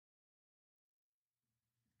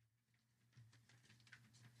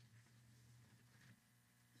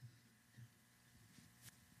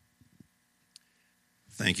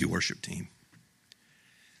Thank you, worship team.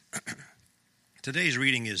 Today's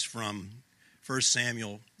reading is from 1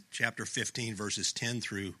 Samuel chapter 15, verses 10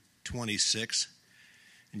 through 26.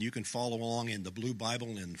 And you can follow along in the blue Bible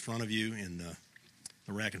in front of you, in the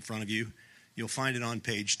rack in front of you. You'll find it on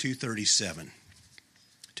page 237.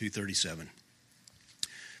 237.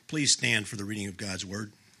 Please stand for the reading of God's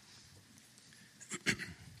word.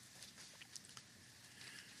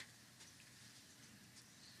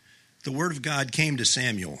 The word of God came to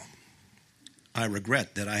Samuel. I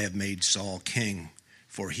regret that I have made Saul king,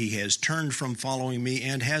 for he has turned from following me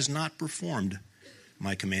and has not performed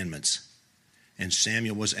my commandments. And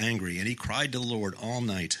Samuel was angry, and he cried to the Lord all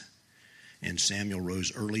night. And Samuel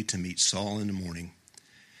rose early to meet Saul in the morning.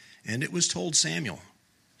 And it was told Samuel,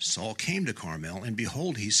 Saul came to Carmel, and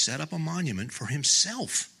behold, he set up a monument for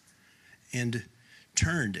himself, and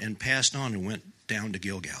turned and passed on and went down to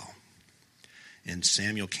Gilgal. And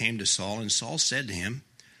Samuel came to Saul, and Saul said to him,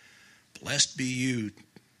 Blessed be you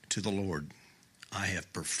to the Lord. I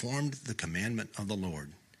have performed the commandment of the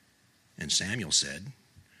Lord. And Samuel said,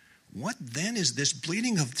 What then is this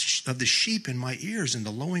bleating of the sheep in my ears and the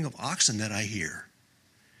lowing of oxen that I hear?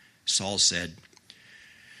 Saul said,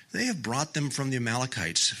 They have brought them from the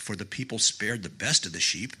Amalekites, for the people spared the best of the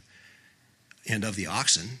sheep and of the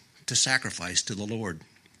oxen to sacrifice to the Lord,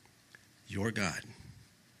 your God.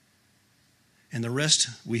 And the rest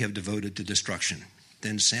we have devoted to destruction.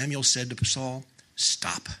 Then Samuel said to Saul,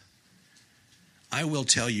 Stop. I will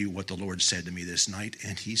tell you what the Lord said to me this night.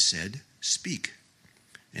 And he said, Speak.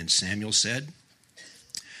 And Samuel said,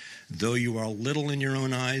 Though you are little in your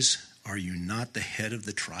own eyes, are you not the head of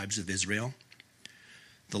the tribes of Israel?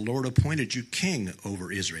 The Lord appointed you king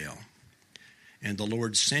over Israel. And the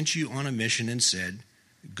Lord sent you on a mission and said,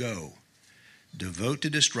 Go, devote to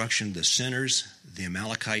destruction the sinners, the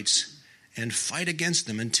Amalekites, and fight against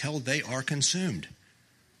them until they are consumed.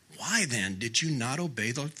 Why then did you not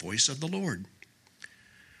obey the voice of the Lord?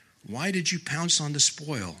 Why did you pounce on the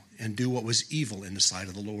spoil and do what was evil in the sight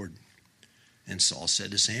of the Lord? And Saul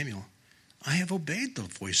said to Samuel, I have obeyed the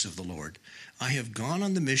voice of the Lord. I have gone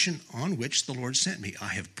on the mission on which the Lord sent me.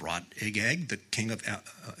 I have brought Agag, the king of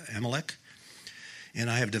Amalek, and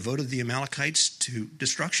I have devoted the Amalekites to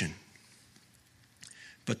destruction.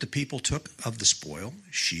 But the people took of the spoil,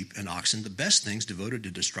 sheep and oxen, the best things devoted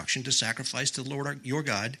to destruction, to sacrifice to the Lord your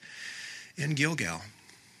God in Gilgal.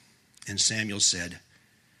 And Samuel said,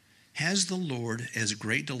 Has the Lord as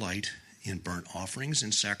great delight in burnt offerings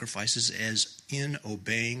and sacrifices as in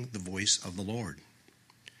obeying the voice of the Lord?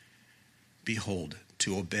 Behold,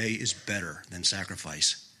 to obey is better than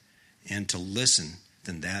sacrifice, and to listen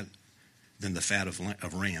than the fat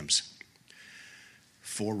of rams.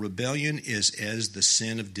 For rebellion is as the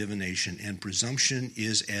sin of divination, and presumption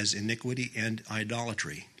is as iniquity and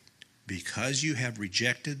idolatry. Because you have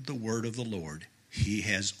rejected the word of the Lord, he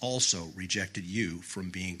has also rejected you from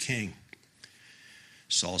being king.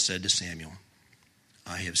 Saul said to Samuel,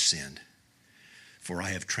 I have sinned, for I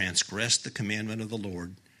have transgressed the commandment of the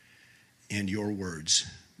Lord and your words,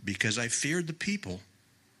 because I feared the people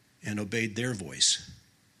and obeyed their voice.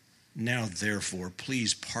 Now, therefore,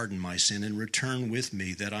 please pardon my sin and return with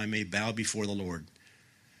me that I may bow before the Lord.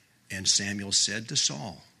 And Samuel said to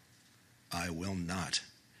Saul, I will not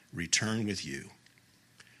return with you,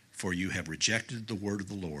 for you have rejected the word of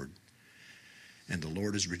the Lord, and the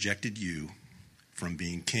Lord has rejected you from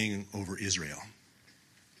being king over Israel.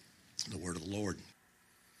 The word of the Lord.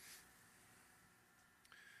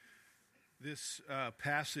 This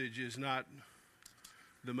passage is not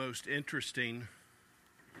the most interesting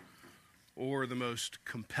or the most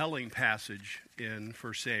compelling passage in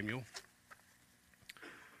 1 Samuel,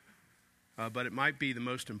 but it might be the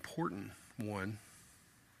most important one.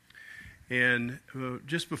 And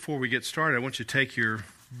just before we get started, I want you to take your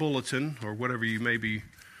bulletin or whatever you may be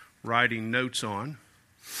writing notes on,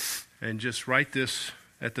 and just write this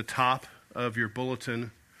at the top of your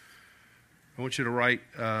bulletin. I want you to write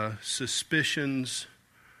suspicions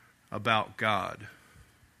about God.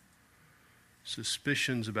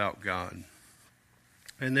 Suspicions about God.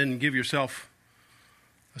 And then give yourself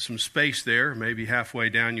some space there. Maybe halfway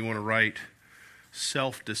down you want to write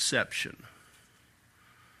self-deception.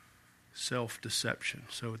 Self-deception.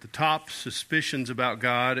 So at the top, suspicions about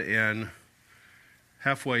God, and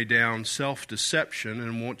halfway down, self-deception.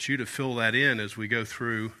 And I want you to fill that in as we go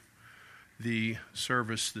through the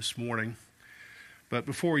service this morning. But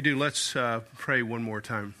before we do, let's pray one more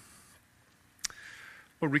time.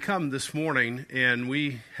 Lord, we come this morning and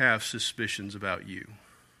we have suspicions about you.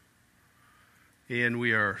 And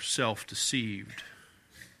we are self-deceived.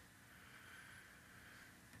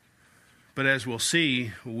 But as we'll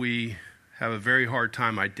see, we have a very hard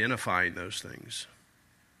time identifying those things.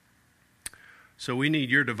 So we need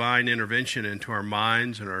your divine intervention into our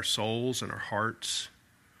minds and our souls and our hearts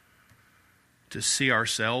to see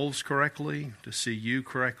ourselves correctly, to see you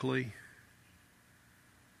correctly,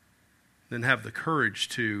 then have the courage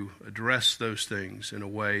to address those things in a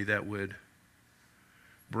way that would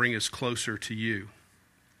bring us closer to you.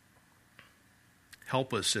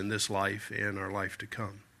 Help us in this life and our life to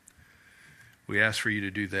come. We ask for you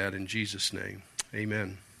to do that in Jesus' name.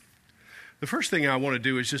 Amen. The first thing I want to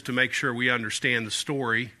do is just to make sure we understand the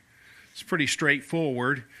story. It's pretty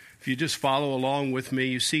straightforward. If you just follow along with me,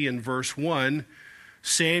 you see in verse 1,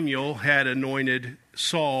 Samuel had anointed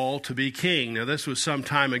Saul to be king. Now, this was some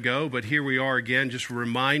time ago, but here we are again, just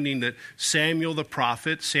reminding that Samuel the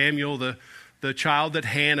prophet, Samuel the child that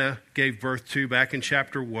Hannah gave birth to back in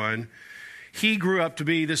chapter 1, he grew up to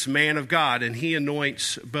be this man of God, and he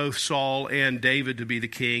anoints both Saul and David to be the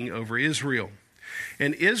king over Israel.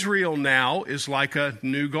 And Israel now is like a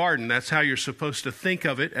new garden. That's how you're supposed to think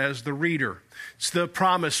of it as the reader. It's the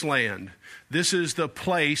promised land. This is the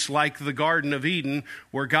place like the Garden of Eden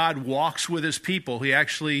where God walks with his people. He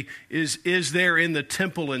actually is there in the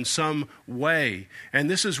temple in some way. And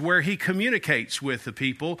this is where he communicates with the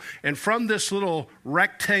people. And from this little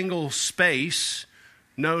rectangle space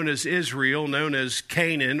known as Israel, known as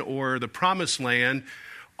Canaan or the promised land,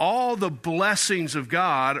 all the blessings of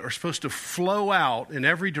God are supposed to flow out in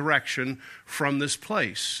every direction from this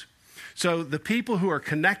place. So the people who are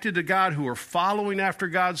connected to God, who are following after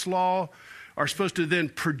God's law, are supposed to then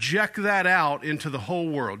project that out into the whole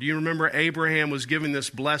world. You remember Abraham was given this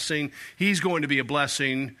blessing. He's going to be a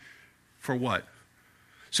blessing for what?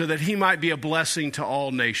 So that he might be a blessing to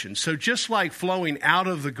all nations. So just like flowing out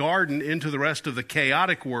of the garden into the rest of the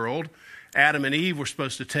chaotic world, Adam and Eve were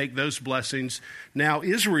supposed to take those blessings. Now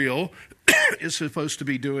Israel is supposed to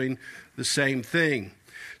be doing the same thing.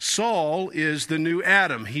 Saul is the new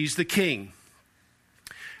Adam. He's the king.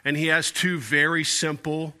 And he has two very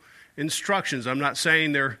simple instructions. I'm not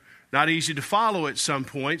saying they're not easy to follow at some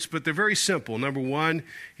points, but they're very simple. Number one,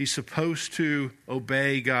 he's supposed to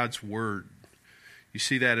obey God's word. You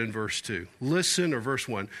see that in verse 2. Listen, or verse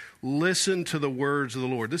 1, listen to the words of the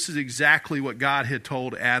Lord. This is exactly what God had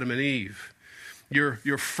told Adam and Eve.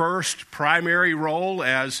 Your first primary role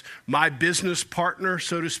as my business partner,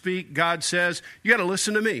 so to speak, God says, you got to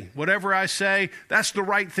listen to me. Whatever I say, that's the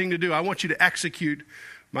right thing to do. I want you to execute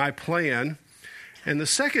my plan. And the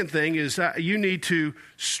second thing is that you need to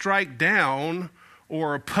strike down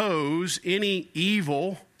or oppose any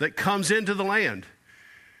evil that comes into the land.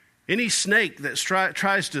 Any snake that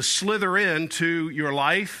tries to slither into your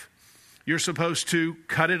life, you're supposed to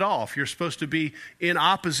cut it off. You're supposed to be in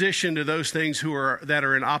opposition to those things that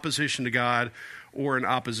are in opposition to God or in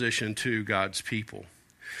opposition to God's people.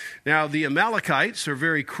 Now, the Amalekites are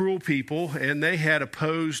very cruel people, and they had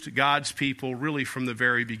opposed God's people really from the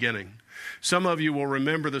very beginning. Some of you will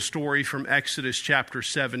remember the story from Exodus chapter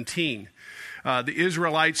 17. The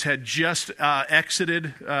Israelites had just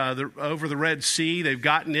exited over the Red Sea. They've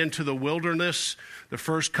gotten into the wilderness. The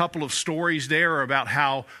first couple of stories there are about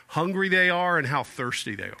how hungry they are and how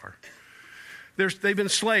thirsty they are. They've been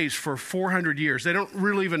slaves for 400 years. They don't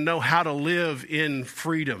really even know how to live in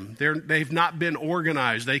freedom. They've not been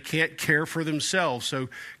organized. They can't care for themselves. So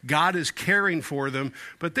God is caring for them,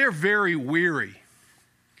 but they're very weary.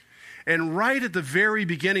 And right at the very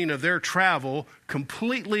beginning of their travel,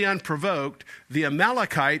 completely unprovoked, the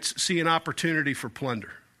Amalekites see an opportunity for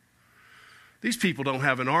plunder. These people don't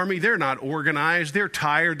have an army. They're not organized. They're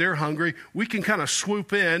tired. They're hungry. We can kind of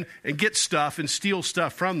swoop in and get stuff and steal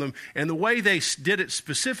stuff from them. And the way they did it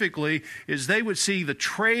specifically is they would see the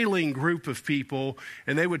trailing group of people,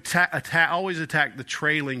 and they would always attack the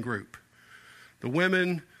trailing group. The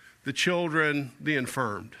women, the children, the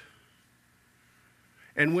infirmed.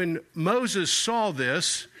 And when Moses saw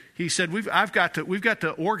this, he said, we've got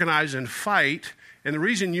to organize and fight. And the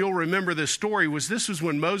reason you'll remember this story was this was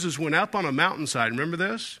when Moses went up on a mountainside. Remember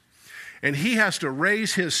this? And he has to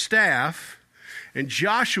raise his staff, and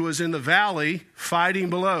Joshua's in the valley fighting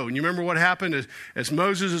below. And you remember what happened? As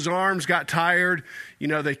Moses' arms got tired,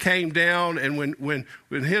 they came down, and when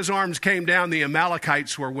his arms came down, the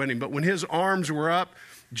Amalekites were winning. But when his arms were up,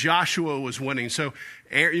 Joshua was winning. So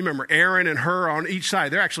you remember Aaron and Hur on each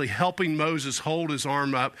side. They're actually helping Moses hold his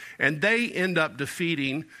arm up, and they end up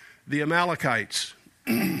defeating the Amalekites.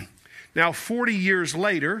 Now, 40 years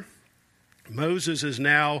later, Moses is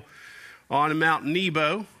now on Mount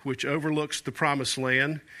Nebo, which overlooks the promised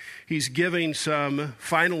land. He's giving some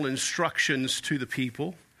final instructions to the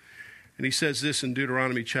people. And he says this in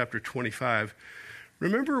Deuteronomy chapter 25.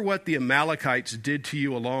 Remember what the Amalekites did to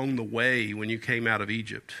you along the way when you came out of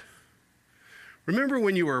Egypt. Remember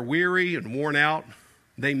when you were weary and worn out,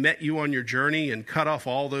 they met you on your journey and cut off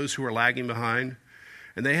all those who were lagging behind,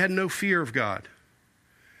 and they had no fear of God.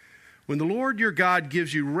 When the Lord your God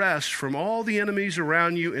gives you rest from all the enemies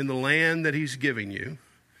around you in the land that he's giving you,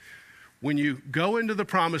 when you go into the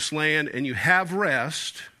promised land and you have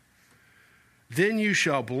rest, then you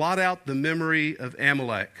shall blot out the memory of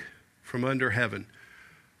Amalek from under heaven.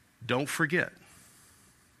 Don't forget.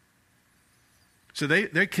 So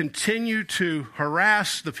they continue to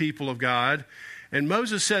harass the people of God. And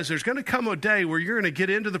Moses says there's going to come a day where you're going to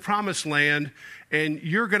get into the promised land and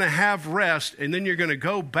you're going to have rest, and then you're going to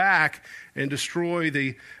go back and destroy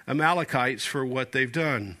the Amalekites for what they've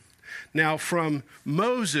done. Now, from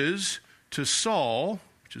Moses to Saul,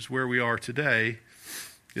 which is where we are today,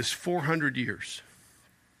 is 400 years.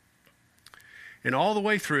 And all the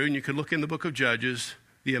way through, and you can look in the book of Judges,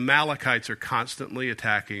 the Amalekites are constantly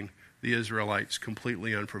attacking the Israelites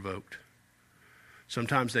completely unprovoked.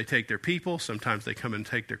 Sometimes they take their people, sometimes they come and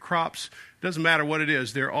take their crops. It doesn't matter what it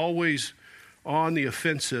is, they're always on the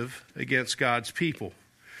offensive against God's people.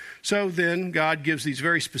 So then God gives these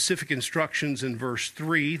very specific instructions in verse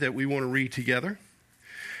 3 that we want to read together.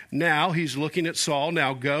 Now he's looking at Saul.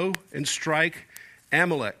 Now go and strike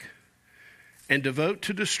Amalek and devote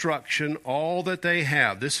to destruction all that they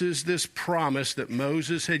have. This is this promise that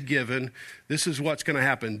Moses had given. This is what's going to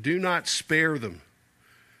happen. Do not spare them.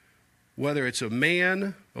 Whether it's a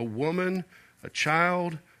man, a woman, a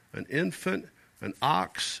child, an infant, an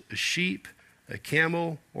ox, a sheep, a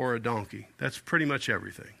camel, or a donkey. That's pretty much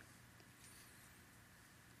everything.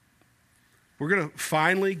 We're going to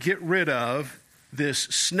finally get rid of this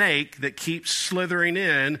snake that keeps slithering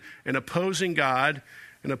in and opposing God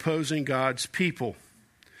and opposing God's people.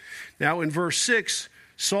 Now in verse 6,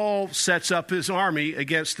 Saul sets up his army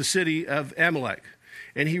against the city of Amalek.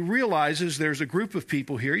 And he realizes there's a group of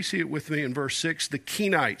people here. You see it with me in verse 6, the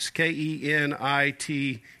Kenites, Kenites.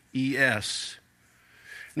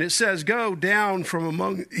 And it says,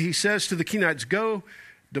 he says to the Kenites,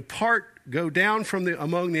 go down from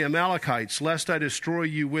among the Amalekites, lest I destroy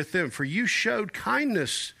you with them. For you showed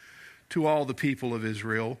kindness to all the people of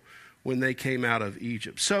Israel when they came out of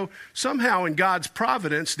Egypt. So somehow in God's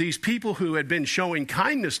providence, these people who had been showing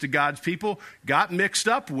kindness to God's people got mixed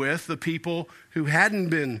up with the people who hadn't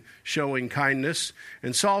been showing kindness.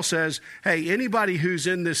 And Saul says, hey, anybody who's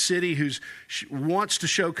in this city who wants to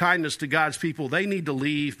show kindness to God's people, they need to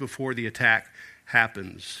leave before the attack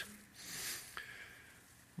happens.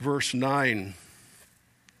 Verse 9.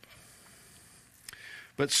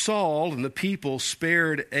 But Saul and the people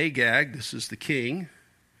spared Agag, this is the king,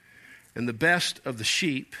 and the best of the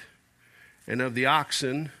sheep, and of the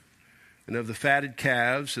oxen, and of the fatted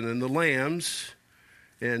calves, and then the lambs,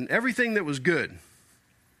 and everything that was good.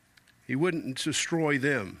 He wouldn't destroy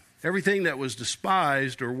them. Everything that was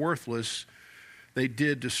despised or worthless, they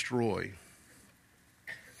did destroy.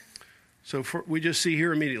 So we just see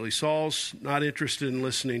here immediately, Saul's not interested in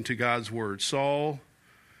listening to God's word. Saul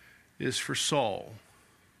is for Saul.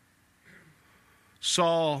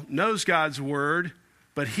 Saul knows God's word,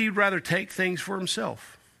 but he'd rather take things for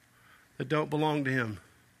himself that don't belong to him.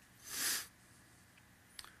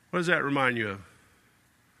 What does that remind you of?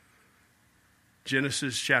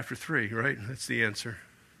 Genesis chapter 3, right? That's the answer.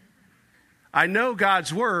 I know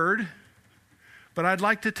God's word, but I'd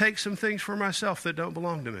like to take some things for myself that don't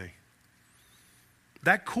belong to me.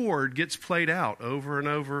 That chord gets played out over and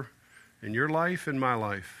over in your life and my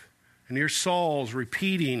life. And here's Saul's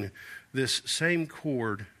repeating this same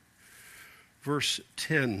chord. Verse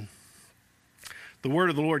 10, the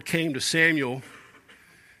word of the Lord came to Samuel,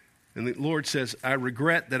 and the Lord says, I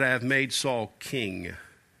regret that I have made Saul king.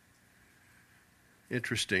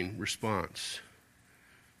 Interesting response.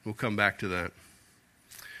 We'll come back to that.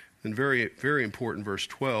 Then very, very important, verse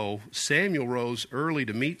 12, Samuel rose early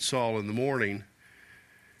to meet Saul in the morning,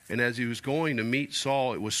 and as he was going to meet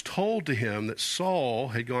Saul, it was told to him that Saul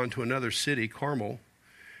had gone to another city, Carmel,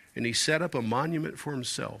 and he set up a monument for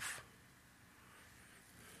himself.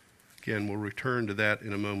 Again, we'll return to that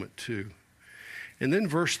in a moment too. And then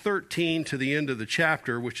verse 13 to the end of the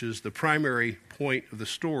chapter, which is the primary point of the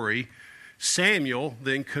story, Samuel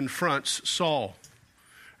then confronts Saul.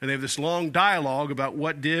 And they have this long dialogue about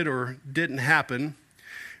what did or didn't happen.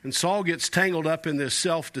 And Saul gets tangled up in this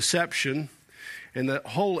self-deception. And the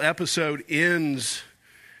whole episode ends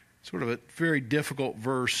sort of a very difficult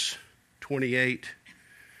verse 28.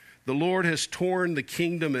 The Lord has torn the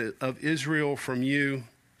kingdom of Israel from you,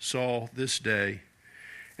 Saul, this day,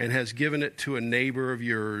 and has given it to a neighbor of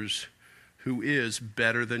yours who is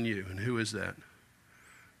better than you. And who is that?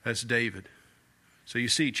 That's David. So you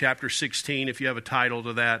see, chapter 16, if you have a title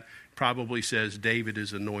to that, probably says David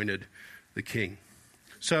is anointed the king.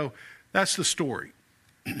 So that's the story.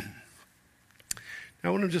 Now I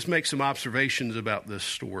want to just make some observations about this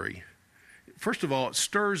story. First of all, it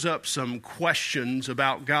stirs up some questions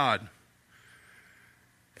about God.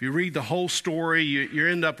 If you read the whole story, you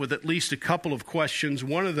end up with at least a couple of questions.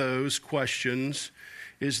 One of those questions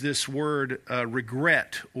is this word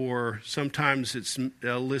regret, or sometimes it's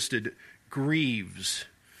listed grieves.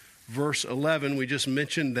 Verse 11, we just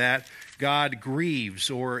mentioned that God grieves,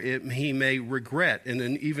 or he may regret. And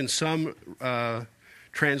in even some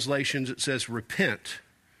translations it says repent,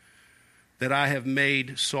 that I have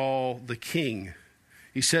made Saul the king.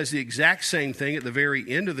 He says the exact same thing at the very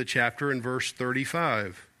end of the chapter in verse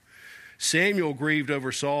 35. Samuel grieved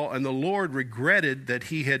over Saul, and the Lord regretted that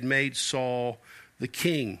he had made Saul the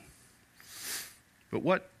king. But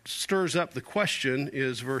what stirs up the question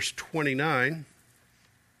is verse 29.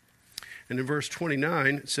 And in verse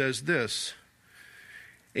 29 it says this,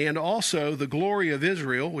 and also the glory of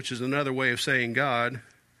Israel, which is another way of saying God,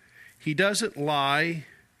 he doesn't lie,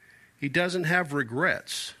 he doesn't have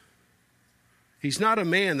regrets. He's not a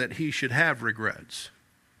man that he should have regrets.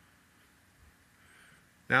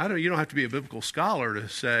 Now, you don't have to be a biblical scholar to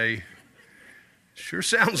say, sure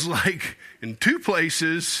sounds like in two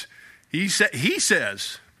places he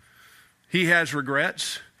says he has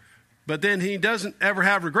regrets, but then he doesn't ever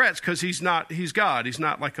have regrets because he's God. He's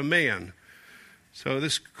not like a man. So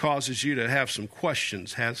this causes you to have some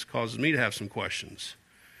questions, causes me to have some questions.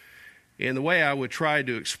 And the way I would try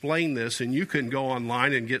to explain this, and you can go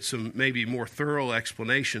online and get some maybe more thorough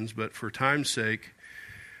explanations, but for time's sake,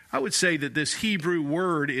 I would say that this Hebrew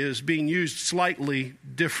word is being used slightly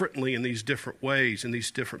differently in these different ways, in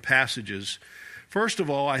these different passages. First of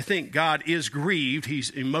all, I think God is grieved. He's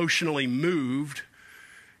emotionally moved.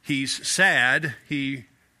 He's sad. He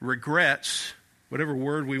regrets, whatever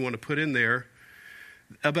word we want to put in there,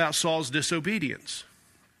 about Saul's disobedience.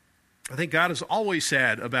 I think God is always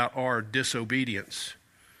sad about our disobedience.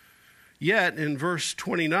 Yet, in verse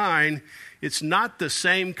 29, it's not the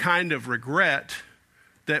same kind of regret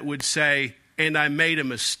that would say, and I made a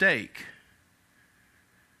mistake.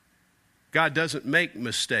 God doesn't make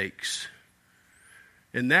mistakes.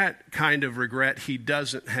 And that kind of regret he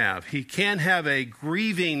doesn't have. He can have a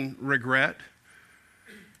grieving regret.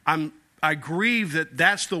 I grieve that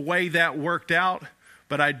that's the way that worked out,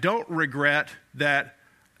 but I don't regret that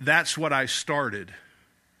that's what I started.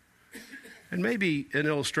 And maybe an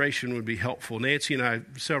illustration would be helpful. Nancy and I,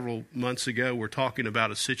 several months ago, were talking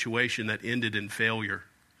about a situation that ended in failure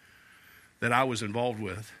that I was involved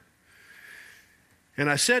with. And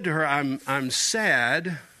I said to her, I'm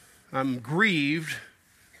sad, I'm grieved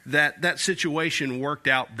that situation worked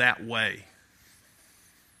out that way.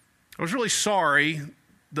 I was really sorry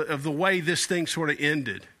of the way this thing sort of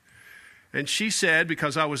ended. And she said,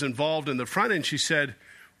 because I was involved in the front end, she said,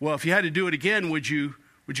 well, if you had to do it again, would you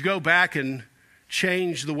go back and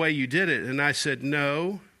change the way you did it? And I said,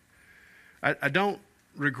 no, I don't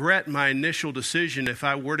regret my initial decision. If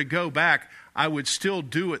I were to go back, I would still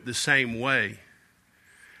do it the same way.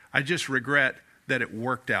 I just regret that it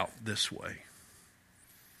worked out this way.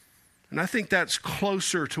 And I think that's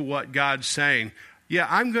closer to what God's saying. Yeah,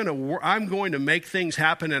 I'm going to make things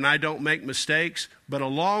happen and I don't make mistakes, but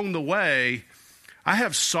along the way, I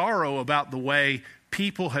have sorrow about the way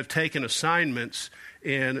people have taken assignments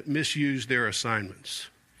and misused their assignments.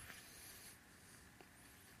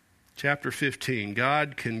 Chapter 15,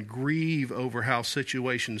 God can grieve over how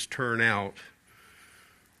situations turn out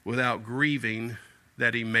without grieving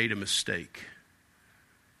that he made a mistake.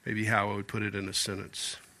 Maybe how I would put it in a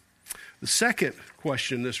sentence. The second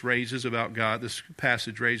question this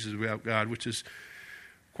passage raises about God, which is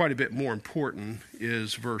quite a bit more important,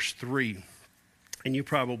 is verse 3. And you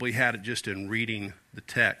probably had it just in reading the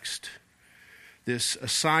text. This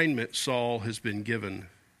assignment Saul has been given.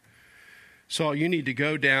 Saul, you need to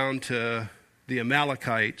go down to the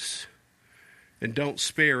Amalekites and don't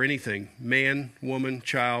spare anything. Man, woman,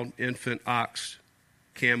 child, infant, ox,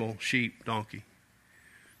 camel, sheep, donkey.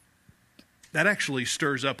 That actually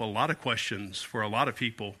stirs up a lot of questions for a lot of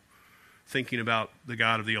people thinking about the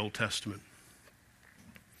God of the Old Testament.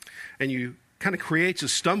 And you kind of creates a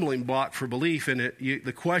stumbling block for belief in it.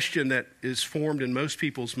 The question that is formed in most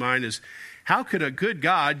people's mind is, how could a good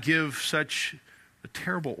God give such a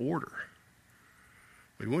terrible order?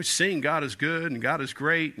 We're seeing God is good and God is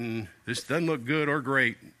great, and this doesn't look good or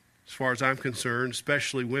great as far as I'm concerned,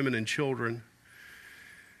 especially women and children.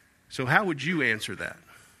 So how would you answer that?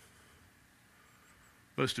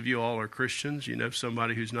 Most of you all are Christians. You know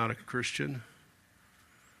somebody who's not a Christian.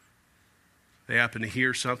 they happen to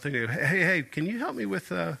hear something. They go, hey, can you help me with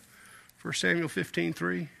 1 Samuel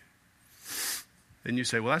 15:3? And you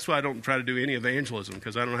say, well, that's why I don't try to do any evangelism,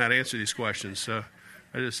 because I don't know how to answer these questions. So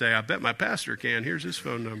I just say, I bet my pastor can. Here's his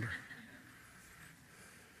phone number.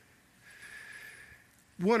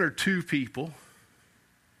 One or two people,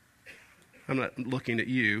 I'm not looking at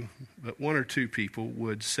you, but one or two people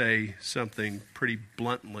would say something pretty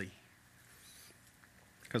bluntly,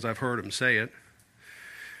 because I've heard them say it.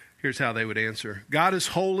 Here's how they would answer. God is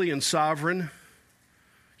holy and sovereign.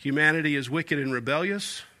 Humanity is wicked and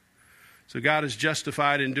rebellious. So God is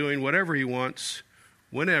justified in doing whatever he wants,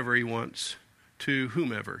 whenever he wants, to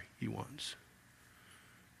whomever he wants.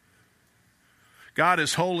 God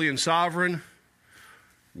is holy and sovereign.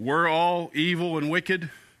 We're all evil and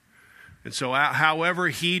wicked. And so however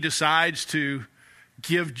he decides to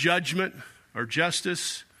give judgment or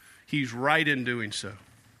justice, he's right in doing so.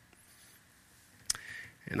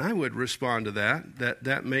 And I would respond to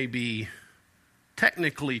that may be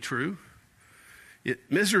technically true. It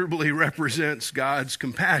miserably represents God's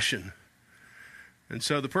compassion. And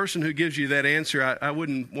so the person who gives you that answer, I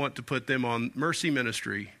wouldn't want to put them on mercy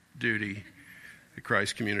ministry duty at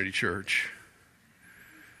Christ Community Church.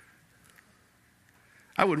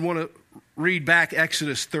 I would want to read back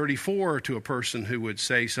Exodus 34 to a person who would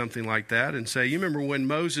say something like that and say, you remember when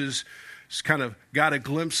Moses kind of got a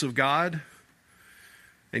glimpse of God?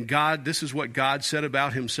 And God, this is what God said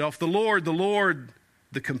about himself. The Lord,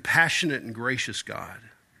 the compassionate and gracious God,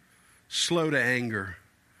 slow to anger,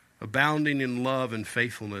 abounding in love and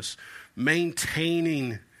faithfulness,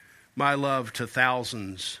 maintaining my love to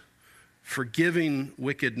thousands, forgiving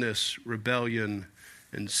wickedness, rebellion,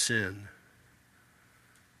 and sin.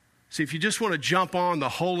 See, if you just want to jump on the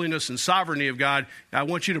holiness and sovereignty of God, I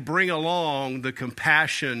want you to bring along the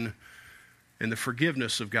compassion and the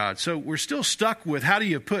forgiveness of God. So we're still stuck with how do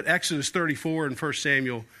you put Exodus 34 and 1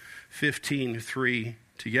 Samuel 15:3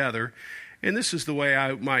 together. And this is the way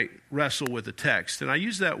I might wrestle with the text. And I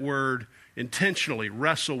use that word intentionally,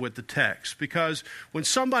 wrestle with the text, because when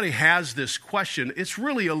somebody has this question, it's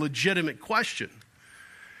really a legitimate question.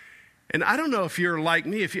 And I don't know if you're like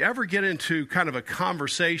me, if you ever get into kind of a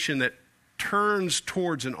conversation that turns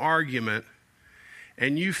towards an argument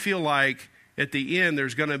and you feel like at the end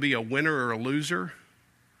there's going to be a winner or a loser.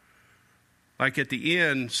 Like at the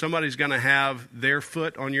end, somebody's going to have their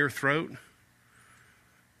foot on your throat.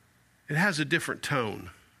 It has a different tone.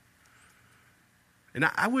 And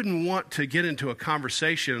I wouldn't want to get into a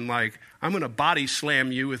conversation like, I'm going to body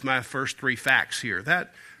slam you with my first three facts here.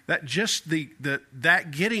 That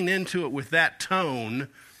getting into it with that tone,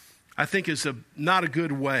 I think is not a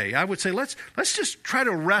good way. I would say let's just try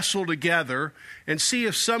to wrestle together and see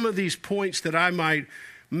if some of these points that I might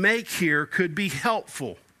make here could be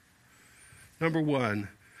helpful. Number one,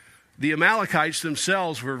 the Amalekites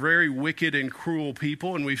themselves were very wicked and cruel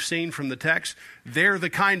people, and we've seen from the text, they're the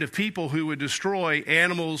kind of people who would destroy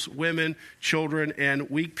animals, women, children, and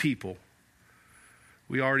weak people.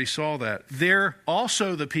 We already saw that. They're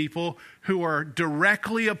also the people who are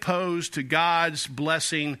directly opposed to God's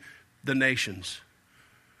blessing the nations.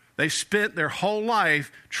 They spent their whole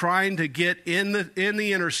life trying to get in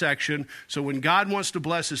the intersection, so when God wants to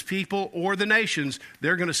bless his people or the nations,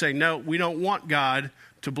 they're going to say, no, we don't want God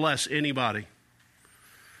to bless anybody.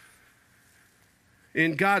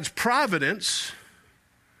 In God's providence,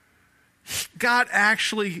 God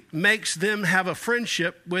actually makes them have a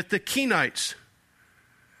friendship with the Kenites.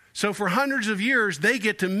 So for hundreds of years, they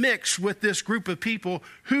get to mix with this group of people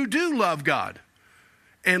who do love God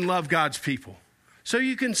and love God's people. So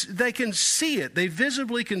they can see it. They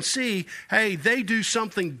visibly can see, hey, they do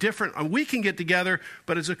something different. We can get together,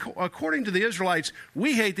 but according to the Israelites,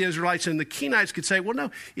 we hate the Israelites, and the Kenites could say, well,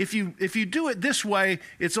 no, if you do it this way,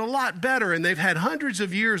 it's a lot better. And they've had hundreds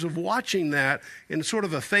of years of watching that in sort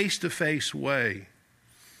of a face-to-face way.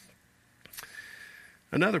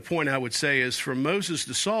 Another point I would say is from Moses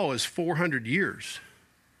to Saul is 400 years.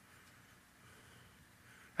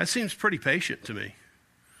 That seems pretty patient to me.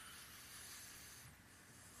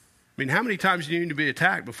 I mean, how many times do you need to be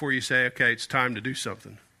attacked before you say, okay, it's time to do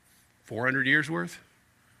something? 400 years worth?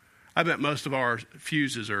 I bet most of our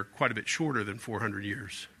fuses are quite a bit shorter than 400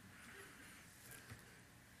 years.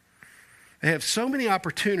 They have so many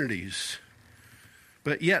opportunities,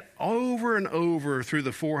 but yet over and over through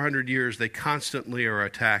the 400 years, they constantly are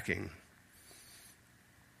attacking.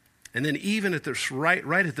 And then even at this right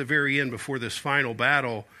at the very end, before this final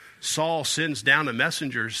battle, Saul sends down a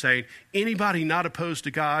messenger saying, anybody not opposed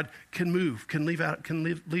to God can move, can leave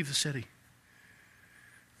the city.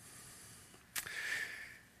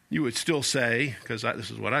 You would still say, because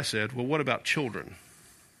this is what I said, well, what about children?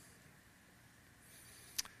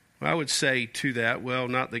 I would say to that, well,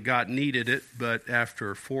 not that God needed it, but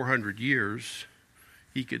after 400 years,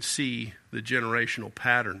 he could see the generational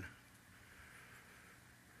pattern.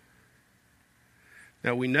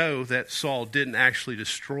 Now, we know that Saul didn't actually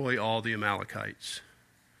destroy all the Amalekites.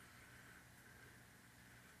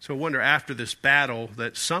 So I wonder, after this battle,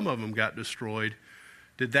 that some of them got destroyed,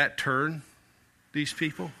 did that turn these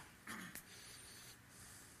people?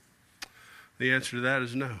 The answer to that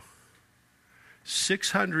is no.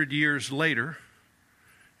 600 years later,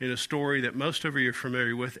 in a story that most of you are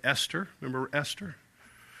familiar with, Esther, remember Esther?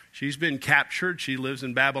 She's been captured. She lives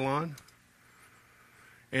in Babylon.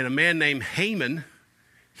 And a man named Haman,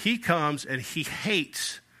 he comes and he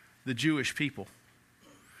hates the Jewish people.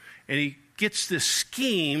 And he gets this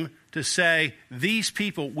scheme to say, these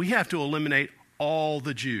people, we have to eliminate all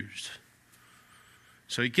the Jews.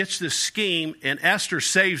 So he gets this scheme, and Esther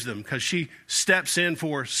saves them because she steps in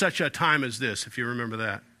for such a time as this, if you remember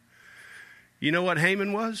that. You know what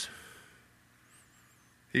Haman was?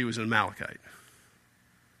 He was an Amalekite.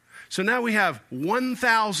 So now we have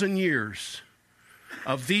 1,000 years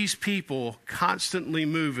of these people constantly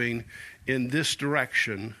moving in this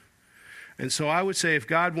direction. And so I would say if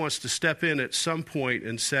God wants to step in at some point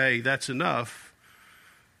and say, that's enough,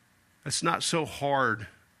 that's not so hard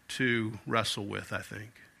to wrestle with, I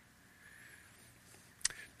think.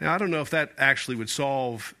 Now, I don't know if that actually would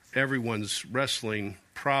solve everyone's wrestling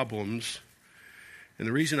problems. And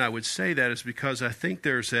the reason I would say that is because I think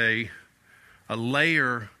there's a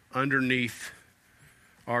layer underneath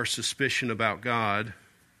our suspicion about God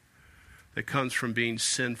that comes from being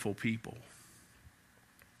sinful people.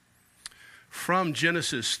 From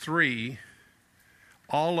Genesis 3,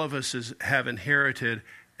 all of us have inherited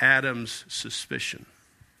Adam's suspicion.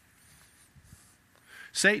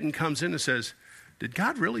 Satan comes in and says, did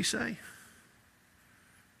God really say?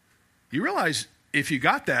 You realize if you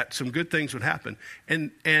got that, some good things would happen.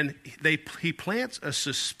 And he plants a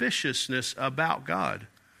suspiciousness about God.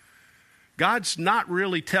 God's not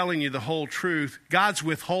really telling you the whole truth. God's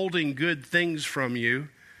withholding good things from you.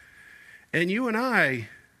 And you and I,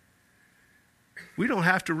 we don't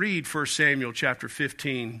have to read 1 Samuel chapter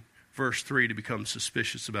 15, verse 3 to become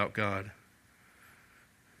suspicious about God.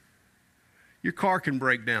 Your car can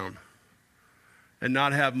break down and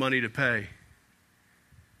not have money to pay.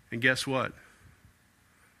 And guess what?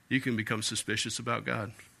 You can become suspicious about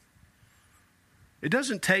God. It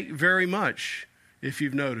doesn't take very much, if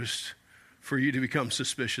you've noticed, for you to become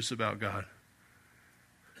suspicious about God.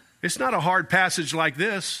 It's not a hard passage like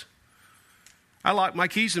this. I lock my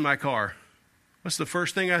keys in my car. What's the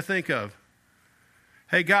first thing I think of?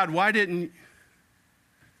 Hey, God, why didn't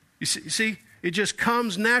you see? It just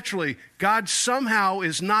comes naturally. God somehow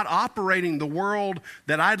is not operating the world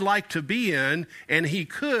that I'd like to be in, and he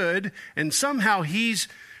could, and somehow he's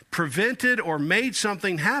prevented or made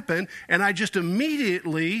something happen, and I just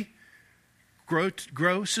immediately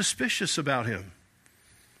grow suspicious about him.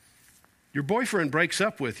 Your boyfriend breaks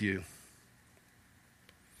up with you.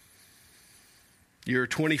 You're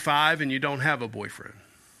 25 and you don't have a boyfriend.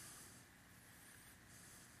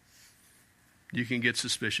 You can get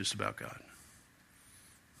suspicious about God.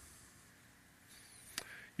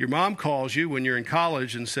 Your mom calls you when you're in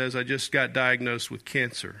college and says, I just got diagnosed with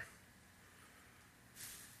cancer.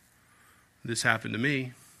 This happened to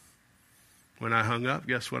me. When I hung up,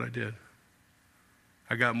 guess what I did?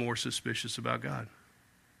 I got more suspicious about God.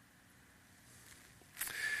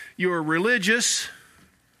 You are religious,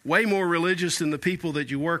 way more religious than the people that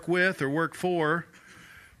you work with or work for,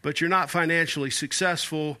 but you're not financially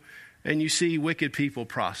successful, and you see wicked people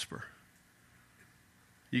prosper.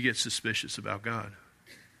 You get suspicious about God.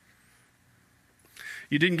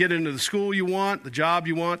 You didn't get into the school you want, the job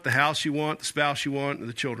you want, the house you want, the spouse you want, and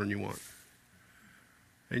the children you want.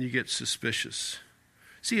 And you get suspicious.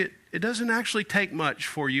 See, it doesn't actually take much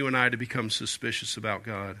for you and I to become suspicious about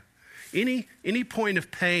God. Any point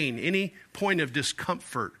of pain, any point of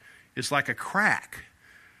discomfort is like a crack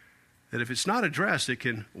that if it's not addressed, it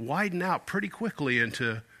can widen out pretty quickly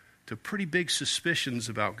into pretty big suspicions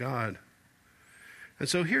about God. And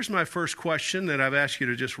so here's my first question that I've asked you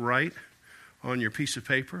to just write on your piece of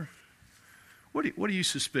paper. What are you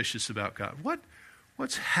suspicious about God?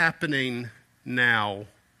 What's happening now,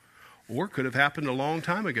 or could have happened a long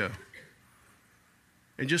time ago?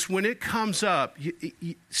 And just when it comes up, you,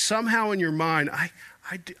 somehow in your mind,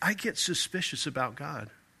 I get suspicious about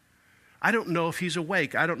God. I don't know if he's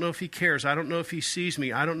awake. I don't know if he cares. I don't know if he sees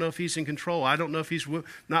me. I don't know if he's in control. I don't know if he's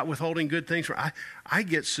not withholding good things. I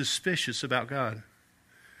get suspicious about God.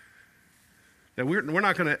 Now, we're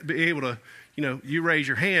not going to be able to, you raise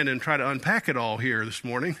your hand and try to unpack it all here this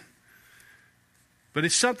morning. But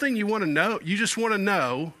it's something you want to know. You just want to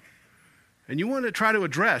know, and you want to try to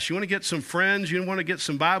address. You want to get some friends. You want to get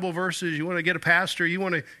some Bible verses. You want to get a pastor. You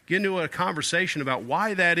want to get into a conversation about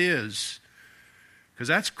why that is, because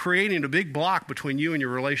that's creating a big block between you and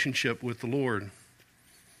your relationship with the Lord.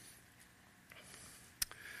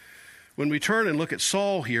 When we turn and look at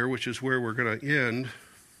Saul here, which is where we're going to end,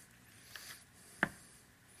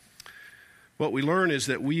 what we learn is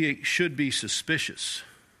that we should be suspicious,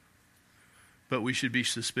 but we should be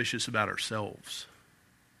suspicious about ourselves,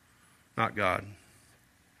 not God.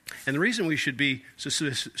 And the reason we should be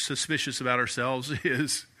suspicious about ourselves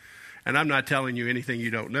is, and I'm not telling you anything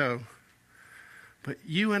you don't know, but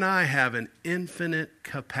you and I have an infinite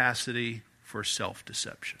capacity for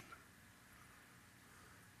self-deception.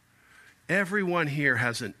 Everyone here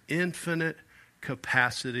has an infinite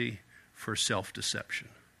capacity for self-deception.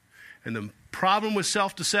 And the problem with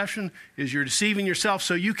self-deception is you're deceiving yourself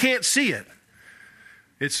so you can't see it.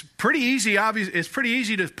 It's pretty easy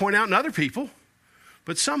to point out in other people,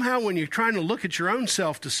 but somehow when you're trying to look at your own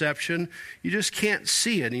self-deception, you just can't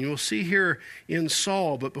see it. And you'll see here in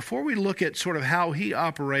Saul. But before we look at sort of how he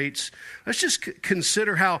operates, let's just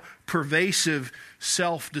consider how pervasive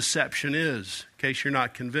self-deception is, in case you're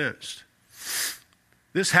not convinced.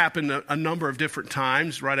 This happened a number of different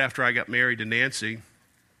times right after I got married to Nancy.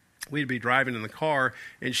 We'd be driving in the car,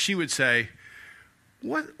 and she would say,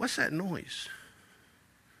 what's that noise?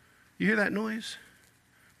 You hear that noise?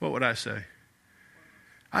 What would I say?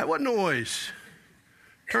 What noise?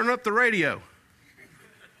 Turn up the radio.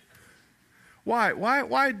 Why?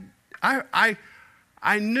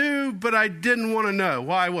 I knew, but I didn't want to know.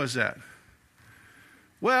 Why was that?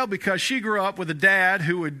 Well, because she grew up with a dad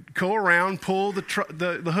who would go around, pull the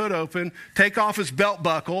hood open, take off his belt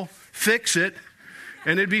buckle, fix it,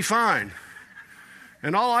 and it'd be fine.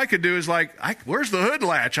 And all I could do is where's the hood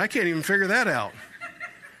latch? I can't even figure that out.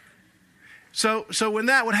 So when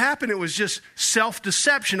that would happen, it was just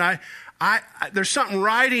self-deception. There's something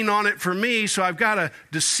riding on it for me, so I've got to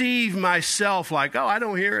deceive myself I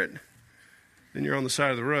don't hear it. Then you're on the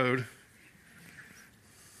side of the road.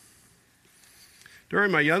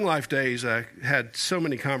 During my young life days, I had so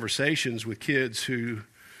many conversations with kids who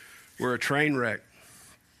were a train wreck.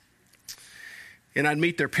 And I'd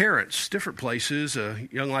meet their parents, different places, a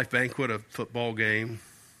young life banquet, a football game,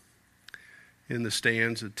 in the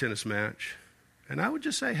stands, a tennis match. And I would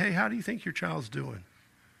just say, hey, how do you think your child's doing?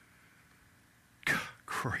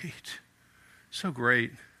 Great. So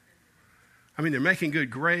great. I mean, they're making good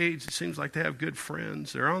grades. It seems like they have good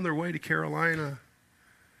friends. They're on their way to Carolina.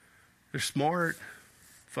 They're smart,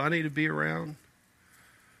 funny to be around.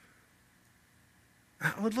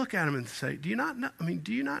 I would look at them and say, do you not know?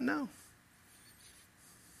 Do you not know?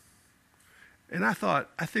 And I thought,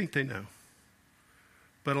 I think they know.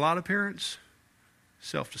 But a lot of parents,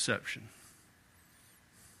 self-deception.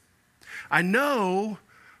 I know,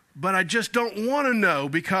 but I just don't want to know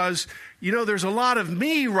because, there's a lot of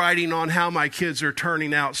me writing on how my kids are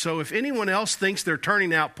turning out. So if anyone else thinks they're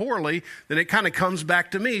turning out poorly, then it kind of comes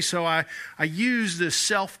back to me. So I use this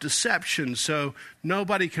self-deception so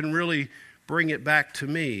nobody can really bring it back to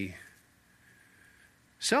me.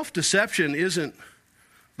 Self-deception isn't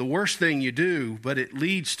the worst thing you do, but it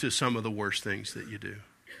leads to some of the worst things that you do.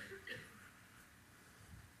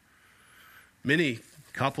 Many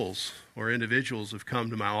couples or individuals have come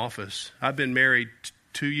to my office. I've been married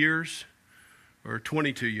 2 years or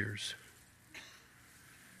 22 years.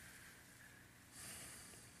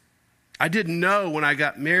 I didn't know when I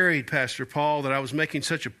got married, Pastor Paul, that I was making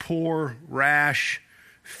such a poor, rash,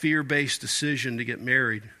 fear-based decision to get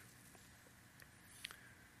married.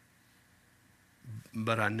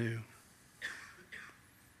 But I knew.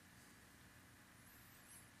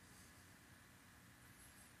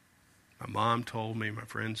 My mom told me, my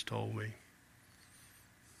friends told me.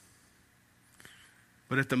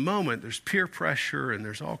 But at the moment, there's peer pressure and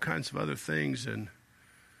there's all kinds of other things and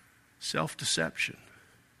self-deception.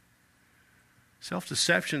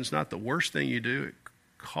 Self-deception is not the worst thing you do. It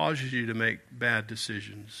causes you to make bad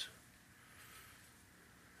decisions.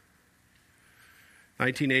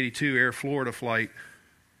 1982 Air Florida flight,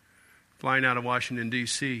 flying out of Washington,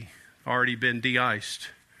 D.C., already been de-iced.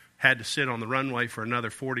 Had to sit on the runway for another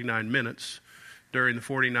 49 minutes. During the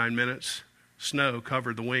 49 minutes, snow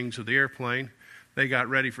covered the wings of the airplane. They got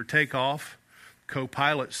ready for takeoff.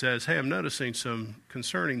 Co-pilot says, hey, I'm noticing some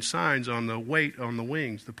concerning signs on the weight on the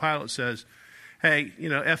wings. The pilot says, hey,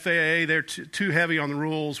 FAA, they're too heavy on the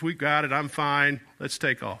rules. We got it. I'm fine. Let's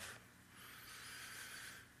take off.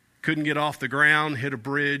 Couldn't get off the ground, hit a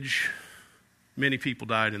bridge. Many people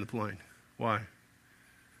died in the plane. Why?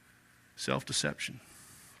 Self-deception.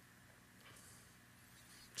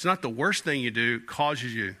 It's not the worst thing you do, it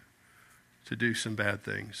causes you to do some bad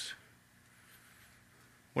things.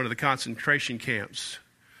 One of the concentration camps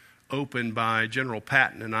opened by General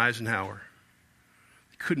Patton and Eisenhower.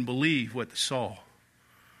 They couldn't believe what they saw.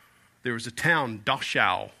 There was a town,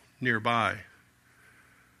 Dachau, nearby.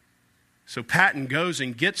 So Patton goes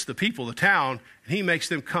and gets the people of the town, and he makes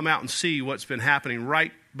them come out and see what's been happening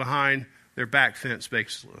right behind their back fence,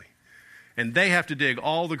 basically. And they have to dig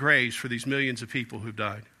all the graves for these millions of people who've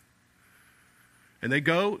died. And they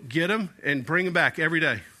go, get them, and bring them back every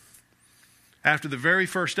day. After the very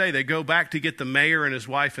first day, they go back to get the mayor and his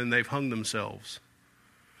wife, and they've hung themselves.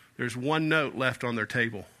 There's one note left on their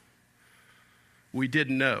table. We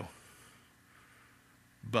didn't know,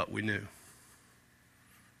 but we knew.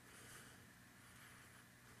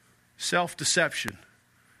 Self-deception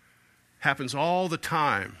happens all the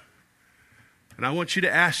time. And I want you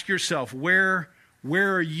to ask yourself, where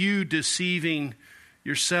are you deceiving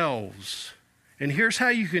yourselves? And here's how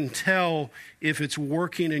you can tell if it's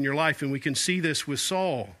working in your life. And we can see this with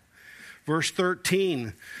Saul. Verse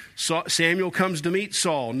 13, Samuel comes to meet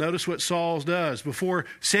Saul. Notice what Saul does. Before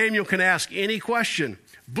Samuel can ask any question,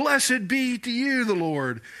 blessed be to you, the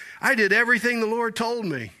Lord. I did everything the Lord told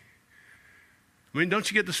me. I mean, don't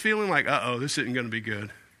you get this feeling like, this isn't going to be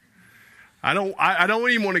good? I don't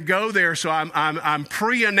even want to go there, so I'm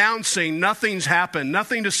pre-announcing nothing's happened,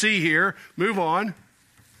 nothing to see here. Move on.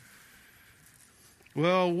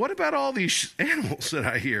 Well, what about all these animals that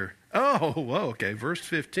I hear? Oh, whoa, okay, verse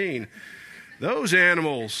 15. Those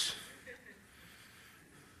animals.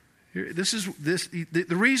 The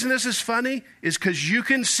reason this is funny is because you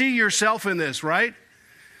can see yourself in this, right?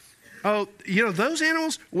 Oh, those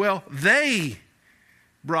animals? Well, they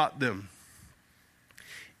brought them.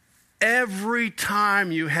 Every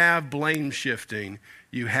time you have blame shifting,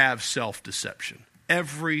 you have self-deception.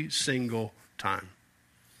 Every single time.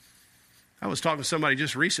 I was talking to somebody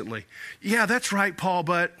just recently. Yeah, that's right, Paul,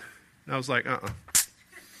 but... And I was like,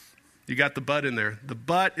 You got the but in there. The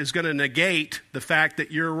but is going to negate the fact that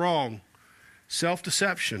you're wrong.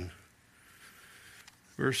 Self-deception.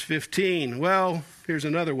 Verse 15. Well, here's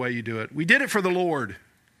another way you do it. We did it for the Lord.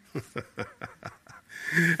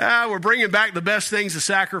 We're bringing back the best things to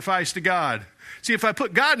sacrifice to God. See, if I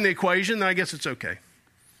put God in the equation, then I guess it's okay.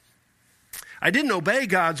 I didn't obey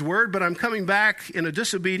God's word, but I'm coming back in a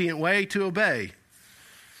disobedient way to obey.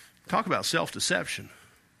 Talk about self-deception.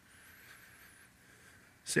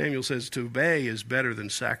 Samuel says to obey is better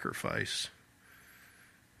than sacrifice.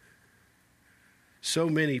 So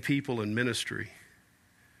many people in ministry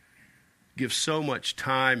give so much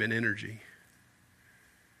time and energy.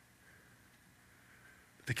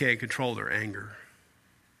 They can't control their anger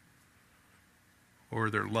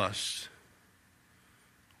or their lust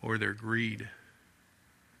or their greed.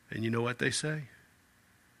 And you know what they say?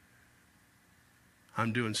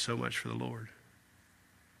 I'm doing so much for the Lord.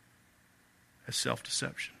 That's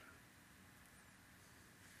self-deception.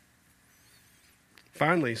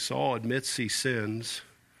 Finally, Saul admits he sins.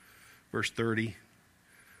 Verse 30.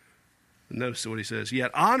 Notice what he says. Yet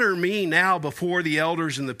honor me now before the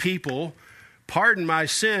elders and the people. Pardon my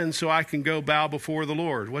sins so I can go bow before the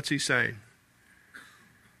Lord. What's he saying?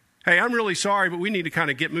 Hey, I'm really sorry, but we need to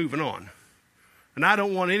kind of get moving on. And I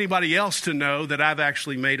don't want anybody else to know that I've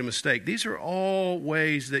actually made a mistake. These are all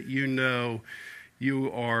ways that you know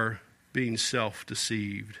you are being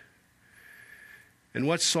self-deceived. And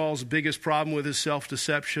what's Saul's biggest problem with his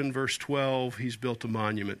self-deception? Verse 12, he's built a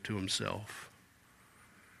monument to himself.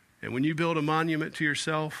 And when you build a monument to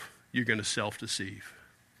yourself, you're going to self-deceive.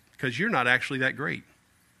 Because you're not actually that great.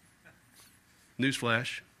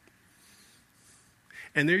 Newsflash.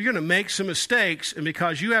 And you're going to make some mistakes, and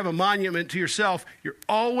because you have a monument to yourself, you're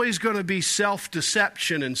always going to be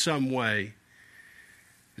self-deception in some way.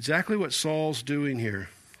 Exactly what Saul's doing here.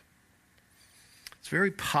 It's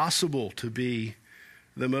very possible to be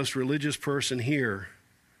the most religious person here,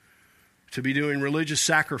 to be doing religious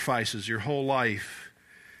sacrifices your whole life,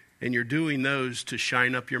 and you're doing those to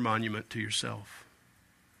shine up your monument to yourself.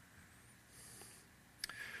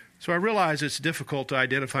 So I realize it's difficult to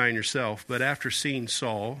identify in yourself, but after seeing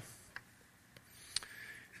Saul,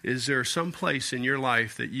 is there some place in your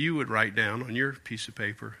life that you would write down on your piece of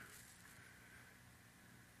paper?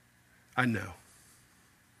 I know.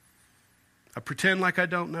 I pretend like I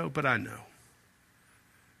don't know, but I know.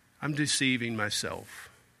 I'm deceiving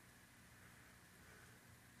myself.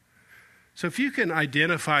 So if you can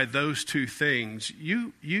identify those two things,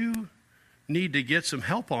 you need to get some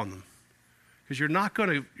help on them. Because you're not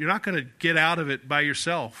going to get out of it by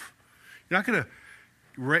yourself. You're not going to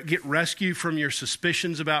get rescued from your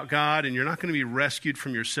suspicions about God, and you're not going to be rescued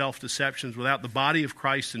from your self-deceptions without the body of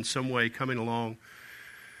Christ in some way coming along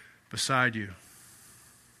beside you.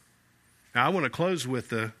 Now, I want to close with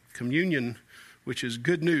the communion, which is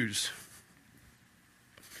good news.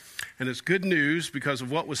 And it's good news because of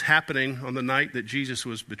what was happening on the night that Jesus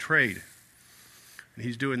was betrayed. And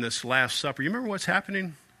he's doing this Last Supper. You remember what's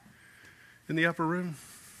happening in the upper room?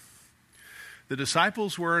 The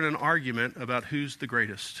disciples were in an argument about who's the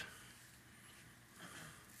greatest.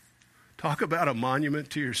 Talk about a monument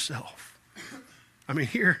to yourself. I mean,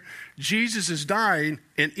 here, Jesus is dying,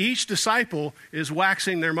 and each disciple is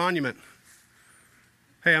waxing their monument.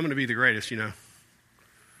 Hey, I'm going to be the greatest, you know.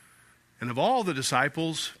 And of all the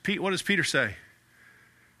disciples, what does Peter say?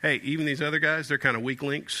 Hey, even these other guys, they're kind of weak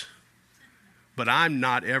links, but I'm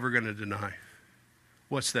not ever going to deny.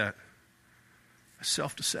 What's that? A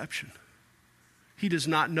self-deception. He does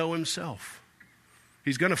not know himself.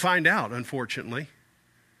 He's going to find out, unfortunately.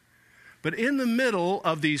 But in the middle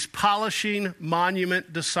of these polishing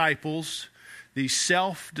monument disciples, these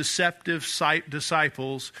self-deceptive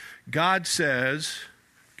disciples, God says,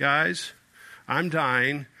 guys, I'm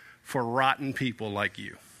dying for rotten people like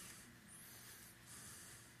you.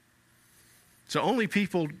 So only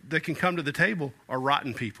people that can come to the table are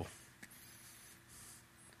rotten people.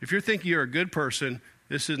 If you're thinking you're a good person,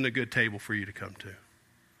 this isn't a good table for you to come to.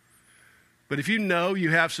 But if you know you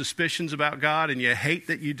have suspicions about God and you hate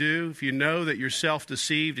that you do, if you know that you're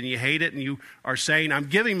self-deceived and you hate it and you are saying, I'm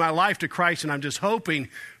giving my life to Christ and I'm just hoping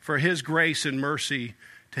for his grace and mercy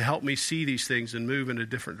to help me see these things and move in a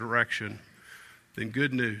different direction, then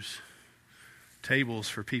good news. Tables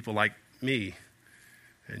for people like me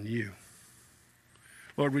and you.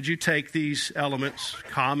 Lord, would you take these elements,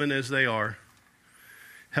 common as they are,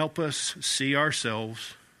 help us see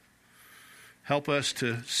ourselves, help us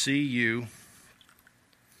to see you,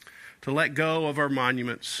 to let go of our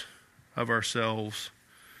monuments of ourselves,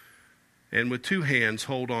 and with two hands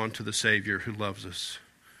hold on to the Savior who loves us.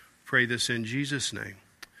 Pray this in Jesus' name.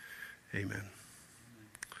 Amen.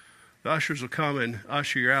 The ushers will come and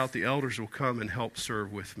usher you out. The elders will come and help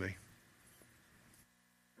serve with me.